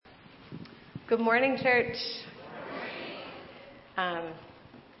Good morning, church. I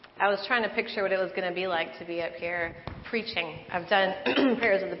was trying to picture what it was going to be like to be up here preaching. I've done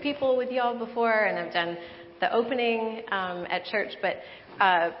prayers of the people with y'all before, and I've done the opening at church, but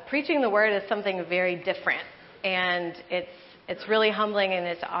preaching the word is something very different, and it's really humbling, and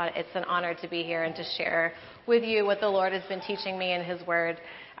it's an honor to be here and to share with you what the Lord has been teaching me in His Word.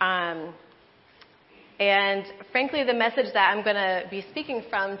 And frankly, the message that I'm going to be speaking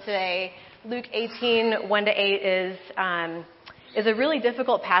from today, Luke 18, 1-8, is a really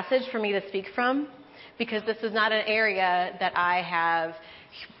difficult passage for me to speak from, because this is not an area that I have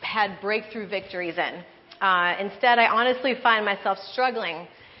had breakthrough victories in. Instead, I honestly find myself struggling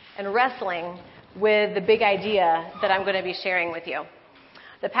and wrestling with the big idea that I'm going to be sharing with you.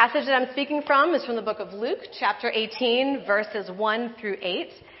 The passage that I'm speaking from is from the book of Luke, chapter 18, verses 1-8.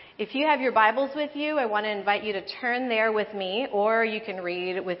 If you have your Bibles with you, I want to invite you to turn there with me, or you can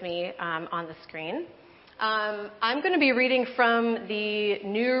read with me on the screen. I'm going to be reading from the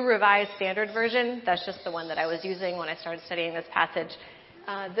New Revised Standard Version. That's just the one that I was using when I started studying this passage.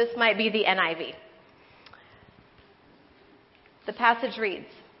 This might be the NIV. The passage reads,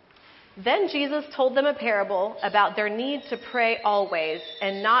 "Then Jesus told them a parable about their need to pray always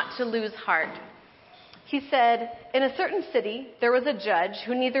and not to lose heart. He said, 'In a certain city there was a judge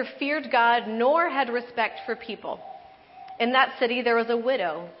who neither feared God nor had respect for people. In that city there was a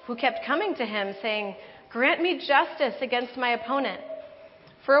widow who kept coming to him saying, "Grant me justice against my opponent."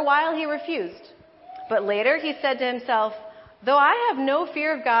 For a while he refused. But later he said to himself, "Though I have no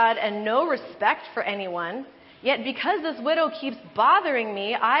fear of God and no respect for anyone, yet because this widow keeps bothering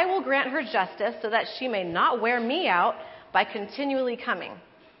me, I will grant her justice so that she may not wear me out by continually coming."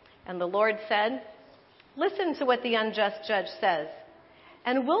 And the Lord said, "Listen to what the unjust judge says.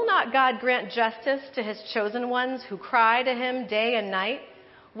 And will not God grant justice to his chosen ones who cry to him day and night?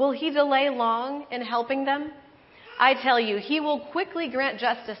 Will he delay long in helping them? I tell you, he will quickly grant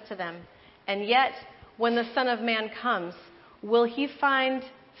justice to them. And yet, when the Son of Man comes, will he find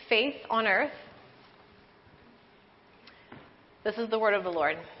faith on earth?" This is the word of the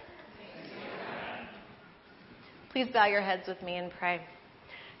Lord. Please bow your heads with me and pray.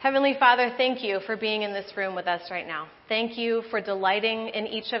 Heavenly Father, thank you for being in this room with us right now. Thank you for delighting in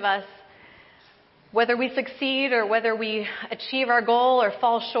each of us. Whether we succeed or whether we achieve our goal or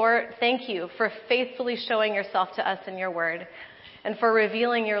fall short, thank you for faithfully showing yourself to us in your word, and for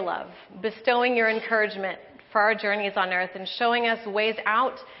revealing your love, bestowing your encouragement for our journeys on earth, and showing us ways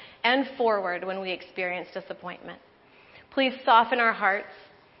out and forward when we experience disappointment. Please soften our hearts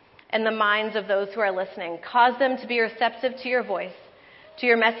and the minds of those who are listening. Cause them to be receptive to your voice, to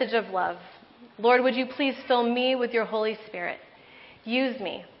your message of love. Lord, would you please fill me with your Holy Spirit? Use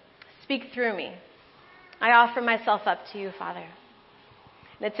me. Speak through me. I offer myself up to you, Father.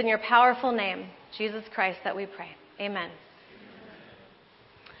 And it's in your powerful name, Jesus Christ, that we pray. Amen.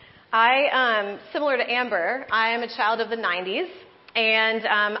 Similar to Amber, I am a child of the 90s. And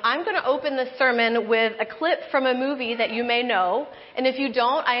I'm going to open this sermon with a clip from a movie that you may know. And if you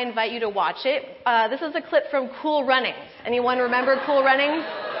don't, I invite you to watch it. This is a clip from Cool Runnings. Anyone remember Cool Runnings?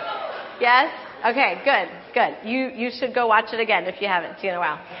 Yes? Okay, good. You should go watch it again if you haven't seen it in a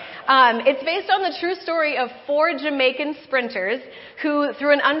while. It's based on the true story of 4 Jamaican sprinters who,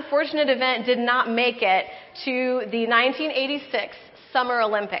 through an unfortunate event, did not make it to the 1986 Summer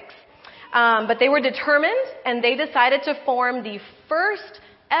Olympics. But they were determined, and they decided to form the first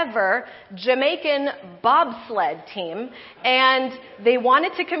ever Jamaican bobsled team, and they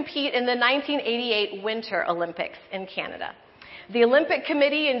wanted to compete in the 1988 Winter Olympics in Canada. The Olympic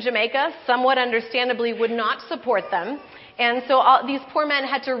Committee in Jamaica, somewhat understandably, would not support them, and so these poor men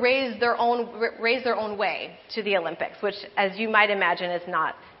had to raise their own way to the Olympics, which, as you might imagine, is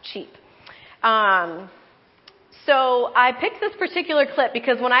not cheap. So I picked this particular clip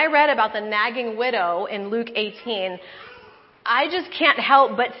because when I read about the nagging widow in Luke 18, I just can't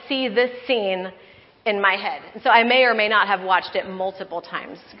help but see this scene in my head. So I may or may not have watched it multiple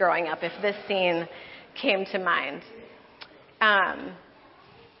times growing up if this scene came to mind.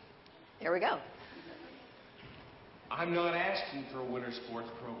 Here we go. I'm not asking for a winter sports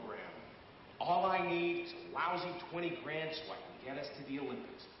program. All I need is a lousy 20 grand so I can get us to the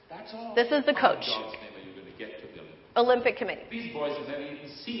Olympics. That's all. This is the coach. Olympic Committee. These boys have never even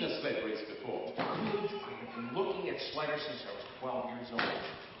seen a sled race before. I have been looking at sliders since I was 12 years old.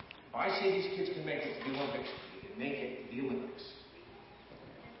 If I say these kids can make it to the Olympics, they can make it to the Olympics.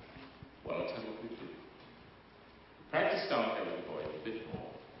 Well, I'll tell you what we do. Practice down here with the boys a bit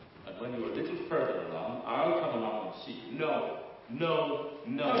more. And when you're a little further along, I'll come along and see you. No.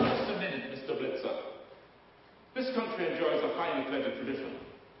 Now, just a minute, Mr. Blitzer. This country enjoys a highly pleasant tradition.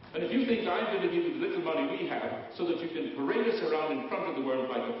 And if you think I'm going to give you the little money we have so that you can parade us around in front of the world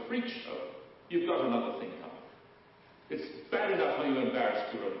like a freak show, you've got another thing coming. It's bad enough how you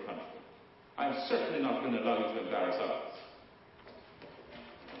embarrassed your own country. I'm certainly not going to allow you to embarrass ours.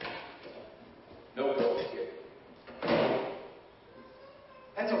 No votes here.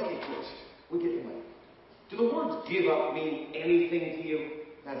 That's okay, George. We'll get the money. Do the words give up mean anything to you?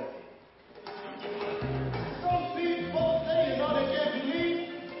 Not a thing. Some people say you know they can't believe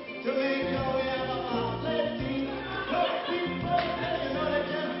Jamaica we have a bobsled team. Some people say you know they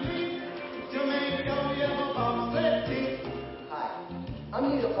can't believe Jamaica we have a bobsled team. Hi,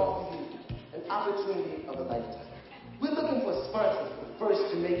 I'm here to offer you an opportunity of a lifetime. We're looking for sponsors for the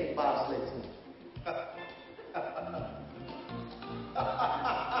first Jamaican bobsled team.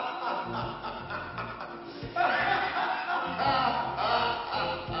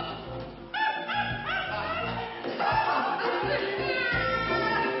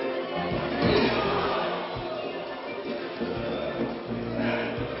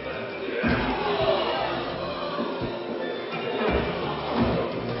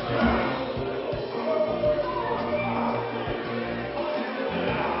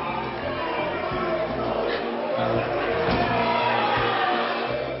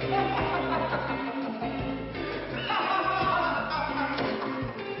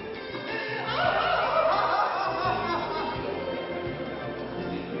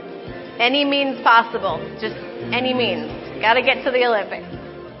 Any means possible. Just any means. Got to get to the Olympics.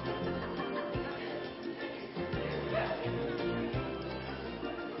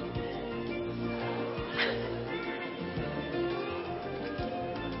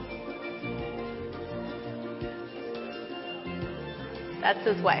 That's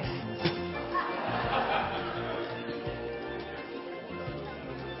his wife.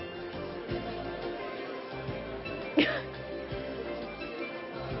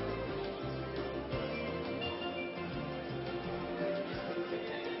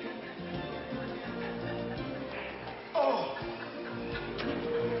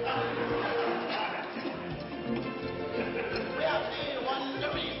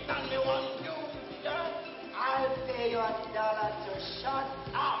 I'll pay you $1 to shut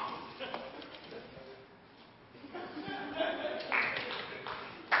up.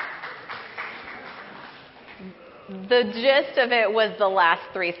 The gist of it was the last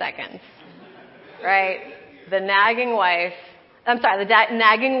 3 seconds, right? The nagging wife, the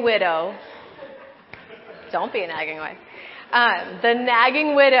nagging widow. Don't be a nagging wife. The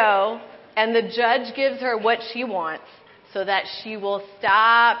nagging widow, and the judge gives her what she wants so that she will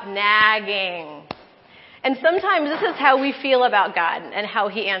stop nagging. And sometimes this is how we feel about God and how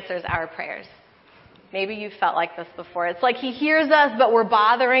he answers our prayers. Maybe you've felt like this before. It's like he hears us, but we're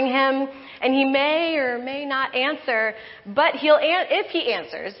bothering him, and he may or may not answer, but if he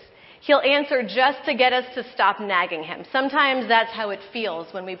answers, he'll answer just to get us to stop nagging him. Sometimes that's how it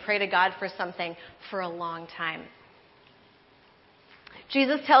feels when we pray to God for something for a long time.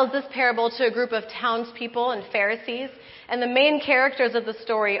 Jesus tells this parable to a group of townspeople and Pharisees, and the main characters of the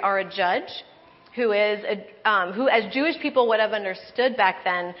story are a judge, who, as Jewish people would have understood back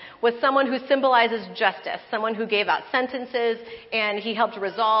then, was someone who symbolizes justice, someone who gave out sentences, and he helped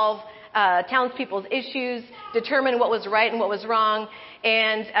resolve townspeople's issues, determine what was right and what was wrong,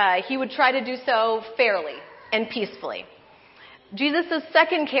 and he would try to do so fairly and peacefully. Jesus'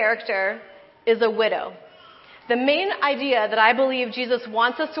 second character is a widow. The main idea that I believe Jesus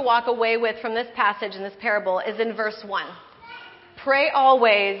wants us to walk away with from this passage in this parable is in verse 1. Pray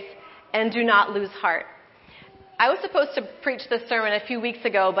always and do not lose heart. I was supposed to preach this sermon a few weeks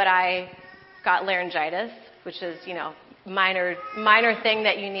ago, but I got laryngitis, which is, minor thing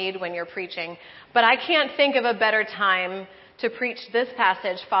that you need when you're preaching. But I can't think of a better time to preach this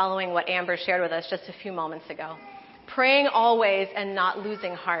passage following what Amber shared with us just a few moments ago. Praying always and not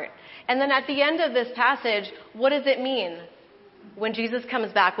losing heart. And then at the end of this passage, what does it mean? When Jesus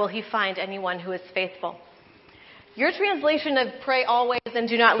comes back, will he find anyone who is faithful? Your translation of pray always and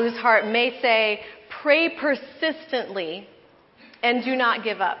do not lose heart may say, pray persistently and do not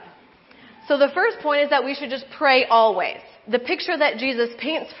give up. So the first point is that we should just pray always. The picture that Jesus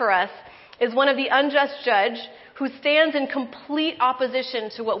paints for us is one of the unjust judge who stands in complete opposition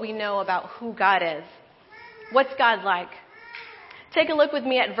to what we know about who God is. What's God like? Take a look with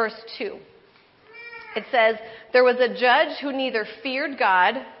me at verse 2. It says, there was a judge who neither feared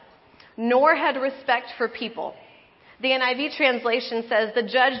God nor had respect for people. The NIV translation says the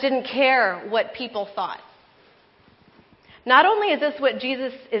judge didn't care what people thought. Not only is this what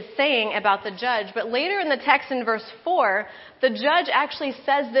Jesus is saying about the judge, but later in the text in verse 4, the judge actually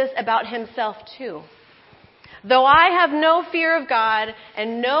says this about himself too. Though I have no fear of God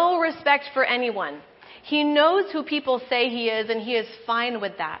and no respect for anyone, he knows who people say he is, and he is fine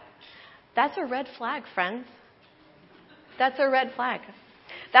with that. That's a red flag, friends. That's a red flag.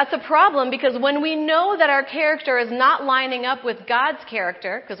 That's a problem, because when we know that our character is not lining up with God's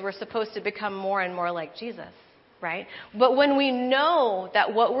character, because we're supposed to become more and more like Jesus, right? But when we know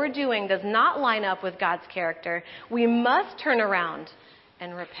that what we're doing does not line up with God's character, we must turn around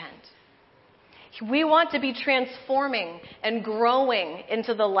and repent. We want to be transforming and growing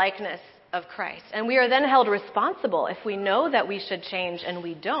into the likeness of Christ. And we are then held responsible. If we know that we should change and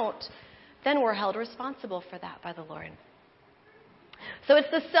we don't, then we're held responsible for that by the Lord. So it's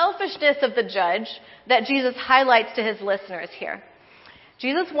the selfishness of the judge that Jesus highlights to his listeners here.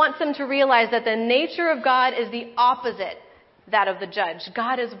 Jesus wants them to realize that the nature of God is the opposite that of the judge.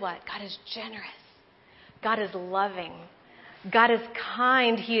 God is what? God is generous. God is loving. God is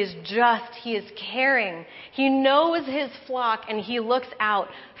kind. He is just. He is caring. He knows his flock, and he looks out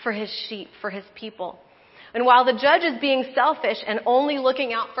for his sheep, for his people. And while the judge is being selfish and only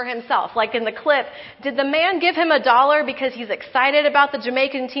looking out for himself, like in the clip, did the man give him $1 because he's excited about the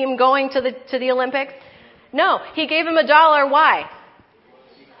Jamaican team going to the Olympics? No, he gave him $1. Why?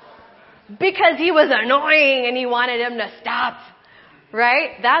 Because he was annoying and he wanted him to stop.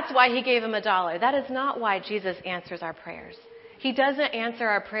 Right? That's why he gave him $1. That is not why Jesus answers our prayers. He doesn't answer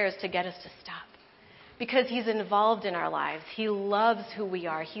our prayers to get us to stop, because he's involved in our lives. He loves who we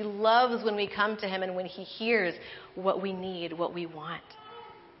are. He loves when we come to him and when he hears what we need, what we want.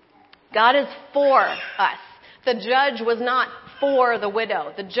 God is for us. The judge was not for the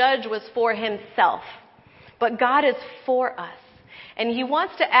widow. The judge was for himself. But God is for us. And he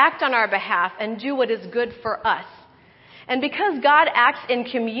wants to act on our behalf and do what is good for us. And because God acts in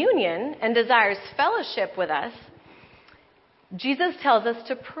communion and desires fellowship with us, Jesus tells us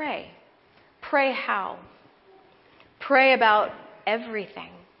to pray. Pray how? Pray about everything.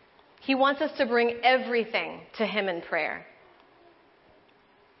 He wants us to bring everything to him in prayer.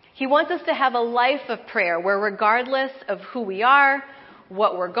 He wants us to have a life of prayer where, regardless of who we are,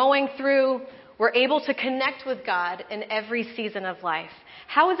 what we're going through, we're able to connect with God in every season of life.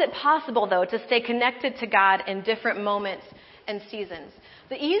 How is it possible, though, to stay connected to God in different moments and seasons?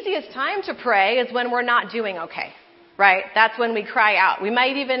 The easiest time to pray is when we're not doing okay, right? That's when we cry out. We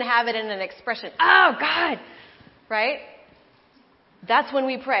might even have it in an expression, oh, God, right? That's when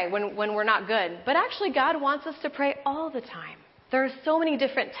we pray, when we're not good. But actually, God wants us to pray all the time. There are so many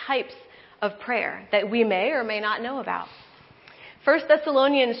different types of prayer that we may or may not know about. 1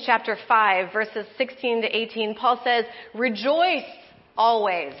 Thessalonians chapter 5, verses 16 to 18, Paul says, rejoice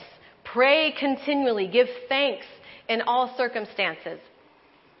always, pray continually, give thanks in all circumstances.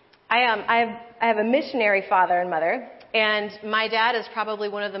 I have a missionary father and mother, and my dad is probably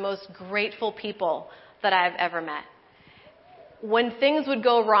one of the most grateful people that I've ever met. When things would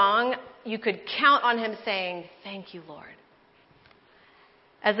go wrong, you could count on him saying, thank you, Lord.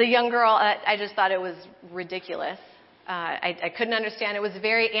 As a young girl, I just thought it was ridiculous. I couldn't understand. It was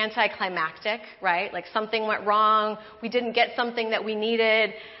very anticlimactic, right? Like something went wrong. We didn't get something that we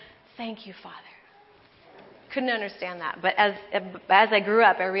needed. Thank you, Father. Couldn't understand that. But as I grew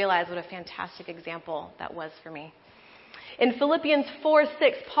up, I realized what a fantastic example that was for me. In Philippians 4:6,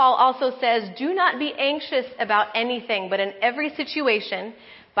 Paul also says, do not be anxious about anything, but in every situation,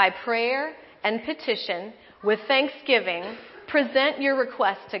 by prayer and petition, with thanksgiving, present your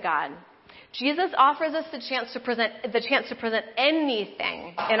requests to God. Jesus offers us the chance to present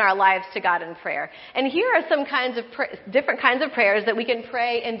anything in our lives to God in prayer. And here are some different kinds of prayers that we can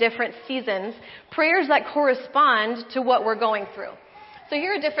pray in different seasons, prayers that correspond to what we're going through. So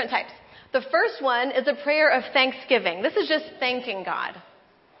here are different types. The first one is a prayer of thanksgiving. This is just thanking God.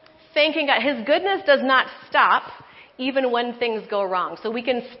 Thanking God. His goodness does not stop even when things go wrong. So we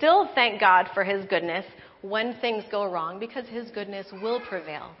can still thank God for his goodness when things go wrong, because his goodness will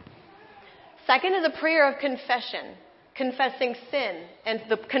prevail. Second is a prayer of confession, confessing sin and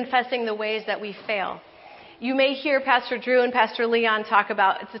confessing the ways that we fail. You may hear Pastor Drew and Pastor Leon talk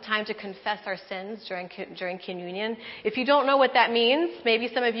about it's a time to confess our sins during communion. If you don't know what that means, maybe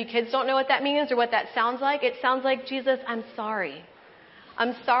some of you kids don't know what that means or what that sounds like. It sounds like, Jesus, I'm sorry.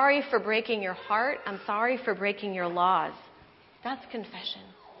 I'm sorry for breaking your heart. I'm sorry for breaking your laws. That's confession.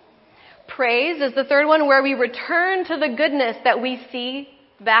 Praise is the third one, where we return to the goodness that we see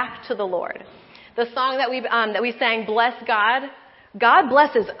back to the Lord. The song that we sang, Bless God. God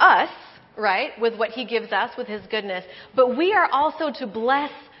blesses us, right, with what he gives us, with his goodness. But we are also to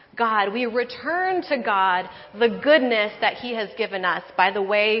bless God. We return to God the goodness that he has given us by the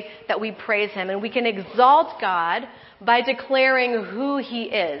way that we praise him. And we can exalt God by declaring who he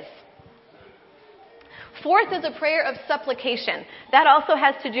is. Fourth is a prayer of supplication. That also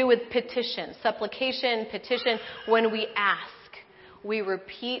has to do with petition. Supplication, petition, when we ask. We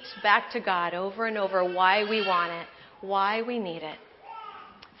repeat back to God over and over why we want it, why we need it.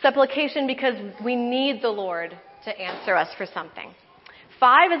 Supplication because we need the Lord to answer us for something.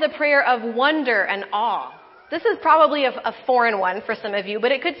 5 is a prayer of wonder and awe. This is probably a foreign one for some of you,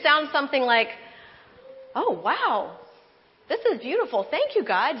 but it could sound something like, oh, wow, this is beautiful. Thank you,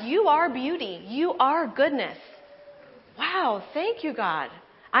 God. You are beauty. You are goodness. Wow, thank you, God.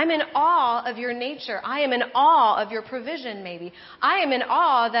 I'm in awe of your nature. I am in awe of your provision, maybe. I am in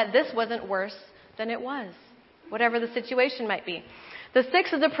awe that this wasn't worse than it was, whatever the situation might be. The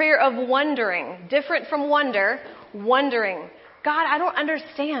 6th is a prayer of wondering, different from wonder, wondering. God, I don't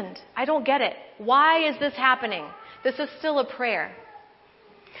understand. I don't get it. Why is this happening? This is still a prayer.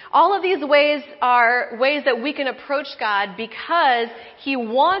 All of these ways are ways that we can approach God because He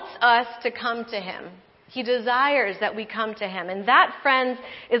wants us to come to Him. He desires that we come to Him. And that, friends,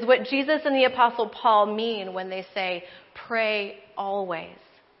 is what Jesus and the Apostle Paul mean when they say, pray always.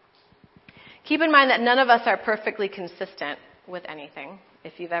 Keep in mind that none of us are perfectly consistent with anything.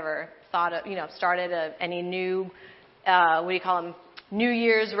 If you've ever thought of, started any new, New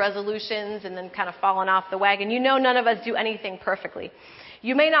Year's resolutions and then kind of fallen off the wagon, none of us do anything perfectly.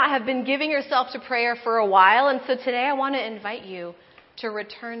 You may not have been giving yourself to prayer for a while, and so today I want to invite you to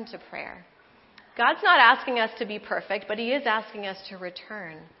return to prayer. God's not asking us to be perfect, but He is asking us to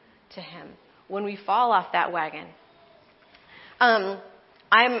return to Him when we fall off that wagon.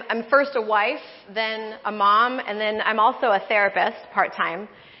 I'm first a wife, then a mom, and then I'm also a therapist part-time.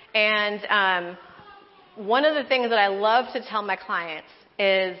 And one of the things that I love to tell my clients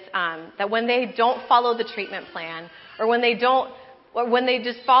is that when they don't follow the treatment plan, or when they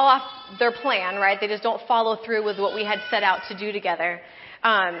just fall off their plan, right? They just don't follow through with what we had set out to do together.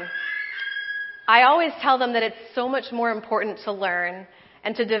 I always tell them that it's so much more important to learn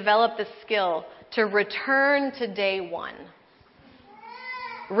and to develop the skill to return to day one.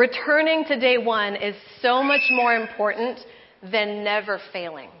 Returning to day one is so much more important than never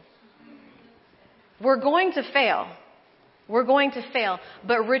failing. We're going to fail.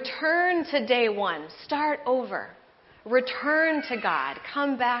 But return to day one. Start over. Return to God.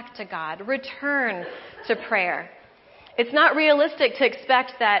 Come back to God. Return to prayer. It's not realistic to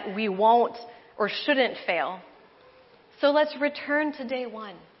expect that we won't or shouldn't fail. So let's return to day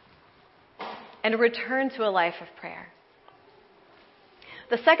one and return to a life of prayer.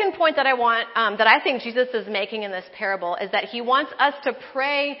 The second point that I think Jesus is making in this parable is that He wants us to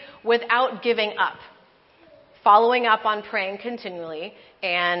pray without giving up. Following up on praying continually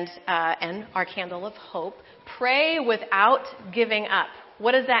and our candle of hope. Pray without giving up.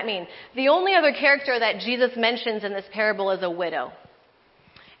 What does that mean? The only other character that Jesus mentions in this parable is a widow.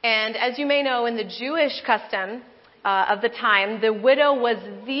 And as you may know, in the Jewish custom of the time, the widow was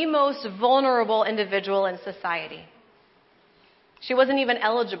the most vulnerable individual in society. She wasn't even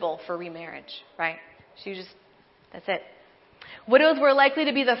eligible for remarriage, right? That's it. Widows were likely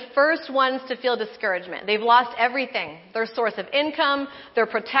to be the first ones to feel discouragement. They've lost everything. Their source of income, their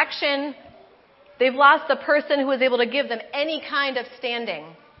protection. They've lost the person who was able to give them any kind of standing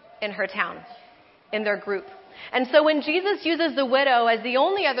in her town, in their group. And so when Jesus uses the widow as the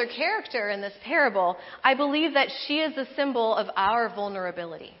only other character in this parable, I believe that she is the symbol of our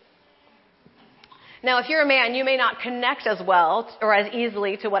vulnerability. Now, if you're a man, you may not connect as well or as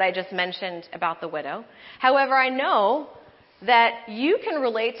easily to what I just mentioned about the widow. However, I know that you can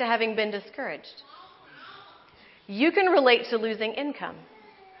relate to having been discouraged. You can relate to losing income,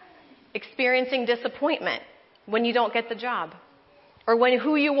 experiencing disappointment when you don't get the job, or when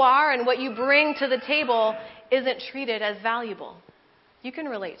who you are and what you bring to the table isn't treated as valuable. You can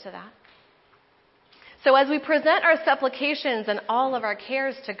relate to that. So as we present our supplications and all of our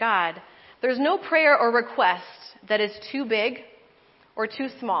cares to God, there's no prayer or request that is too big or too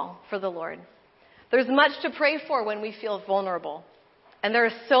small for the Lord. There's much to pray for when we feel vulnerable, and there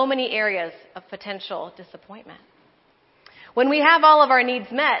are so many areas of potential disappointment. When we have all of our needs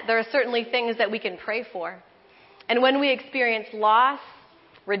met, there are certainly things that we can pray for. And when we experience loss,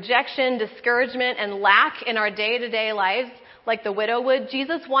 rejection, discouragement, and lack in our day-to-day lives, like the widow would,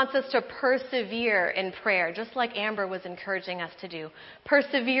 Jesus wants us to persevere in prayer, just like Amber was encouraging us to do.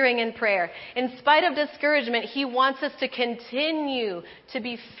 Persevering in prayer. In spite of discouragement, He wants us to continue to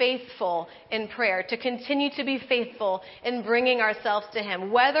be faithful in prayer, to continue to be faithful in bringing ourselves to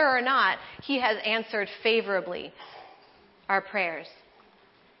Him, whether or not He has answered favorably our prayers.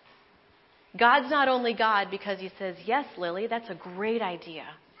 God's not only God because He says, yes, Lily, that's a great idea.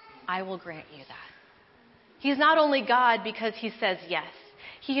 I will grant you that. He's not only God because He says yes.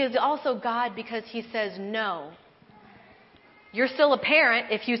 He is also God because he says no. You're still a parent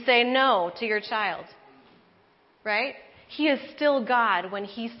if you say no to your child, right? He is still God when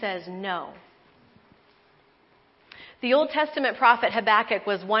he says no. The Old Testament prophet Habakkuk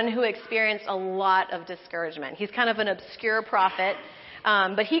was one who experienced a lot of discouragement. He's kind of an obscure prophet,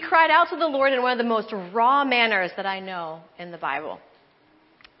 but he cried out to the Lord in one of the most raw manners that I know in the Bible.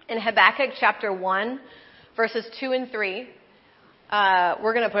 In Habakkuk chapter 1, verses 2 and 3,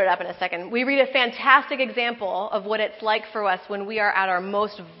 we're going to put it up in a second. We read a fantastic example of what it's like for us when we are at our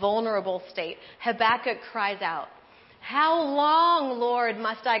most vulnerable state. Habakkuk cries out, "How long, Lord,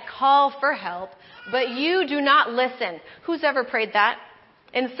 must I call for help, but you do not listen?" Who's ever prayed that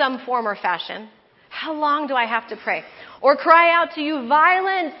in some form or fashion? How long do I have to pray? Or cry out to you,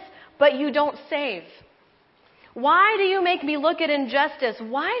 "Violence, but you don't save." Why do you make me look at injustice?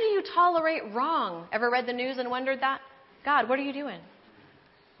 Why do you tolerate wrong? Ever read the news and wondered that? God, what are you doing?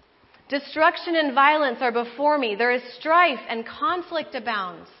 Destruction and violence are before me. There is strife and conflict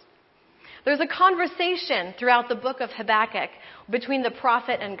abounds. There's a conversation throughout the book of Habakkuk between the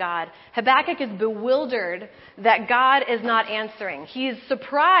prophet and God. Habakkuk is bewildered that God is not answering. He's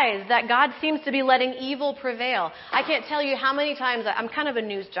surprised that God seems to be letting evil prevail. I can't tell you how many times I'm kind of a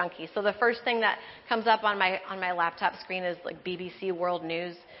news junkie. So the first thing that comes up on my laptop screen is like BBC World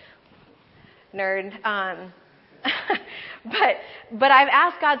News. Nerd. But I've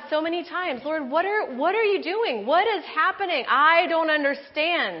asked God so many times, Lord, what are you doing? What is happening? I don't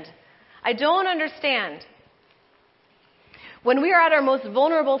understand. I don't understand. When we are at our most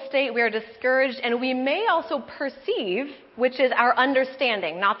vulnerable state, we are discouraged, and we may also perceive, which is our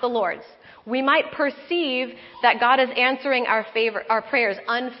understanding, not the Lord's. We might perceive that God is answering our prayers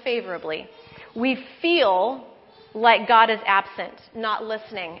unfavorably. We feel like God is absent, not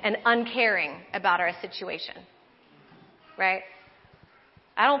listening, and uncaring about our situation. Right?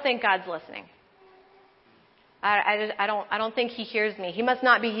 I don't think God's listening. I don't think he hears me. He must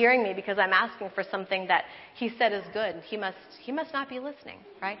not be hearing me because I'm asking for something that he said is good. He must not be listening,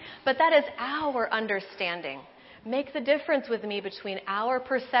 right? But that is our understanding. Make the difference with me between our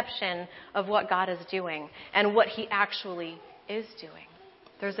perception of what God is doing and what he actually is doing.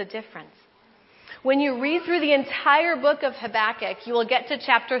 There's a difference. When you read through the entire book of Habakkuk, you will get to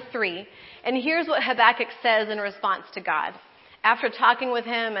chapter 3, and here's what Habakkuk says in response to God. After talking with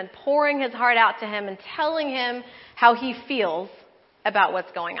him and pouring his heart out to him and telling him how he feels about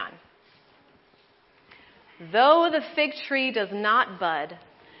what's going on. Though the fig tree does not bud,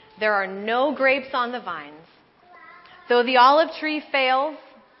 there are no grapes on the vines. Though the olive tree fails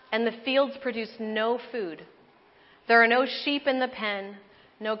and the fields produce no food, there are no sheep in the pen,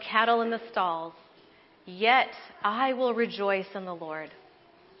 no cattle in the stalls. Yet I will rejoice in the Lord.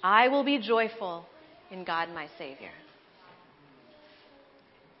 I will be joyful in God my Savior.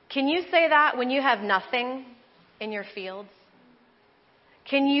 Can you say that when you have nothing in your fields?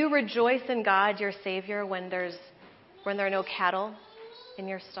 Can you rejoice in God, your Savior, when there are no cattle in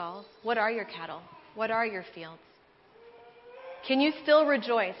your stalls? What are your cattle? What are your fields? Can you still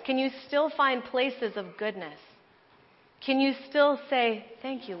rejoice? Can you still find places of goodness? Can you still say,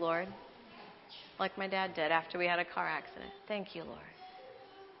 "Thank you, Lord," like my dad did after we had a car accident? Thank you, Lord.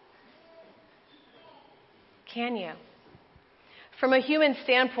 Can you? From a human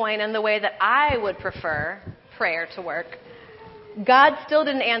standpoint and the way that I would prefer prayer to work, God still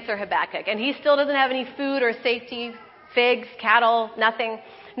didn't answer Habakkuk, and he still doesn't have any food or safety, figs, cattle, nothing.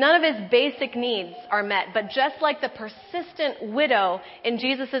 None of his basic needs are met. But just like the persistent widow in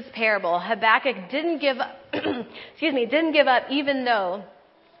Jesus' parable, Habakkuk didn't give up, didn't give up even though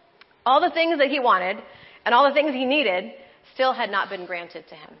all the things that he wanted and all the things he needed still had not been granted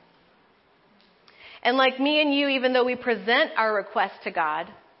to him. And like me and you, even though we present our request to God,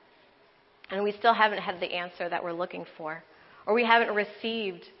 and we still haven't had the answer that we're looking for, or we haven't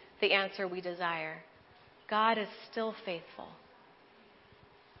received the answer we desire, God is still faithful.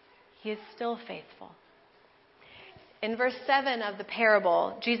 He is still faithful. In verse 7 of the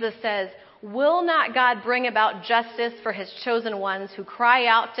parable, Jesus says, "Will not God bring about justice for his chosen ones who cry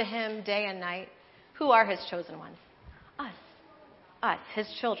out to him day and night?" Who are his chosen ones? Us,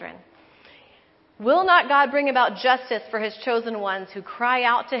 his children. Will not God bring about justice for his chosen ones who cry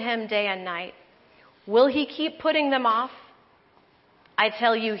out to him day and night? Will he keep putting them off? I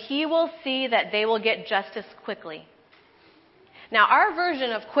tell you, he will see that they will get justice quickly. Now, our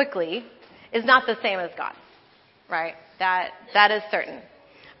version of quickly is not the same as God's, right? That is certain.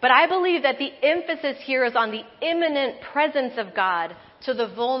 But I believe that the emphasis here is on the imminent presence of God to the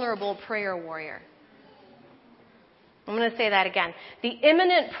vulnerable prayer warrior. I'm going to say that again. The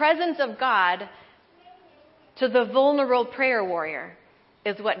imminent presence of God to the vulnerable prayer warrior.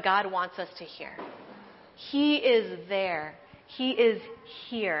 is what God wants us to hear. He is there. He is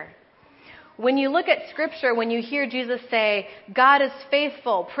here. When you look at Scripture, when you hear Jesus say, God is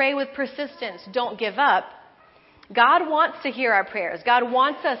faithful, pray with persistence, don't give up, God wants to hear our prayers. God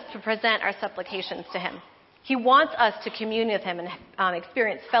wants us to present our supplications to Him. He wants us to commune with Him and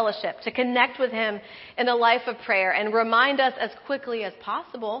experience fellowship, to connect with Him in a life of prayer and remind us as quickly as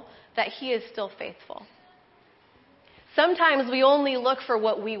possible that He is still faithful. Sometimes we only look for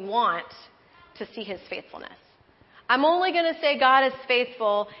what we want to see His faithfulness. I'm only going to say God is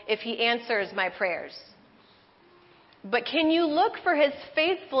faithful if He answers my prayers. But can you look for His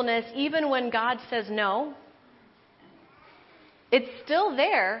faithfulness even when God says no? It's still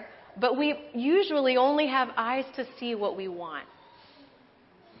there, but we usually only have eyes to see what we want.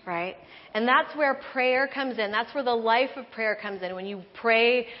 Right? And that's where prayer comes in. That's where the life of prayer comes in. When you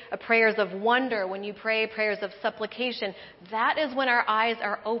pray prayers of wonder, when you pray prayers of supplication, that is when our eyes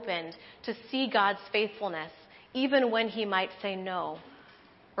are opened to see God's faithfulness, even when He might say no,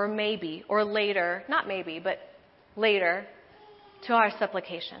 or maybe, or later, not maybe, but later, to our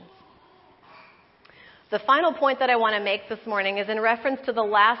supplications. The final point that I want to make this morning is in reference to the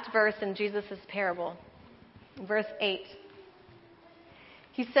last verse in Jesus' parable, verse 8.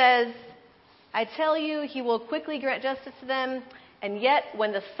 He says, I tell you, He will quickly grant justice to them, and yet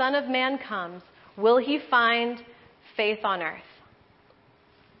when the Son of Man comes, will He find faith on earth?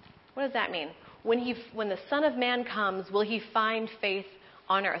 What does that mean? When the Son of Man comes, will He find faith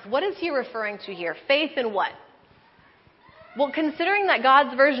on earth? What is He referring to here? Faith in what? Well, considering that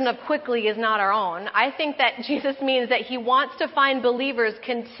God's version of quickly is not our own, I think that Jesus means that He wants to find believers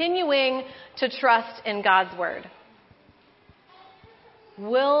continuing to trust in God's word.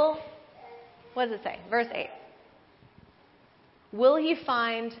 What does it say? Verse 8. Will He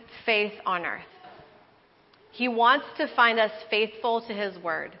find faith on earth? He wants to find us faithful to His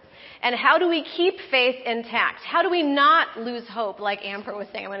word. And how do we keep faith intact? How do we not lose hope, like Amber was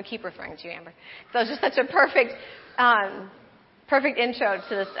saying? I'm going to keep referring to you, Amber. So it's just such a perfect intro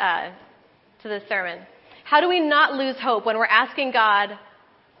to this sermon. How do we not lose hope when we're asking God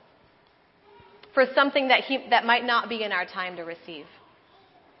for something that might not be in our time to receive?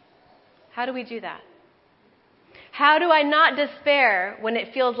 How do we do that? How do I not despair when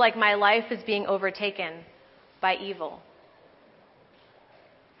it feels like my life is being overtaken by evil?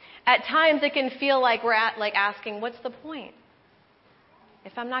 At times it can feel like we're asking, what's the point?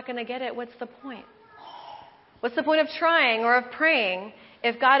 If I'm not going to get it, what's the point? What's the point of trying or of praying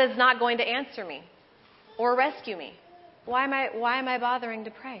if God is not going to answer me or rescue me? Why am I bothering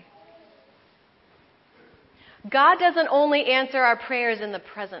to pray? God doesn't only answer our prayers in the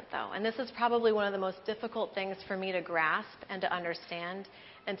present, though, and this is probably one of the most difficult things for me to grasp and to understand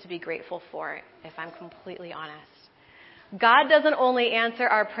and to be grateful for, if I'm completely honest. God doesn't only answer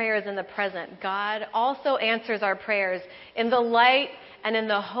our prayers in the present. God also answers our prayers in the light and in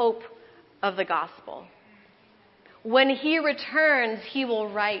the hope of the gospel. When He returns, He will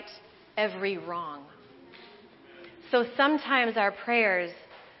right every wrong. So sometimes our prayers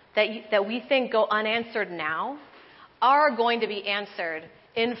that we think go unanswered now are going to be answered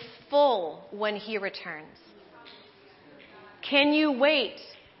in full when He returns. Can you wait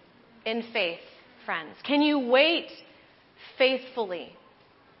in faith, friends? Can you wait faithfully?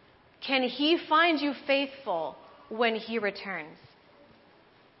 Can He find you faithful when He returns?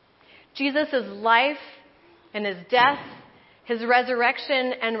 Jesus' life and His death, His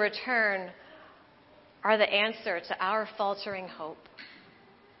resurrection and return are the answer to our faltering hope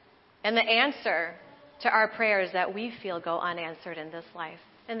and the answer to our prayers that we feel go unanswered in this life.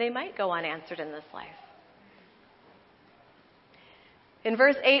 And they might go unanswered in this life. In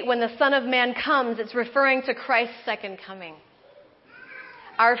verse 8, when the Son of Man comes, it's referring to Christ's second coming.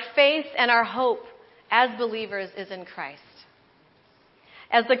 Our faith and our hope as believers is in Christ.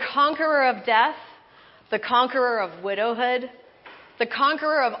 As the conqueror of death, the conqueror of widowhood, the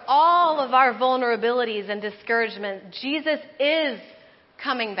conqueror of all of our vulnerabilities and discouragement, Jesus is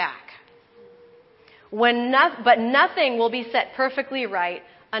coming back. But nothing will be set perfectly right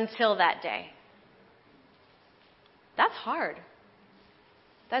until that day. That's hard.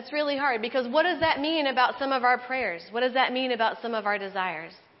 That's really hard, because what does that mean about some of our prayers? What does that mean about some of our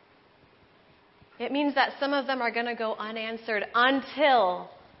desires? It means that some of them are going to go unanswered until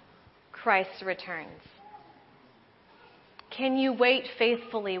Christ returns. Can you wait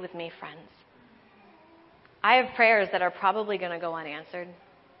faithfully with me, friends? I have prayers that are probably going to go unanswered.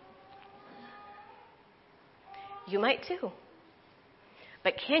 You might too.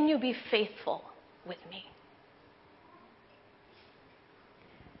 But can you be faithful with me?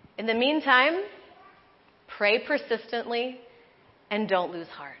 In the meantime, pray persistently and don't lose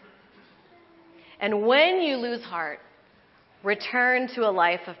heart. And when you lose heart, return to a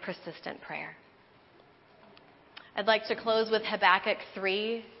life of persistent prayer. I'd like to close with Habakkuk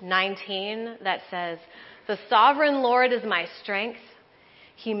 3:19 that says, "The sovereign Lord is my strength.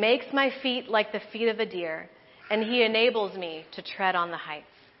 He makes my feet like the feet of a deer, and he enables me to tread on the heights."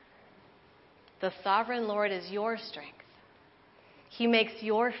 The sovereign Lord is your strength. He makes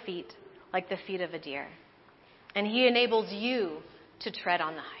your feet like the feet of a deer, and he enables you to tread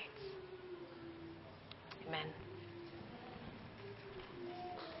on the heights. Amen.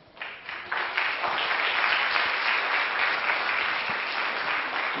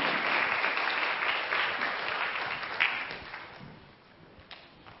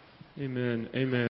 Amen. Amen.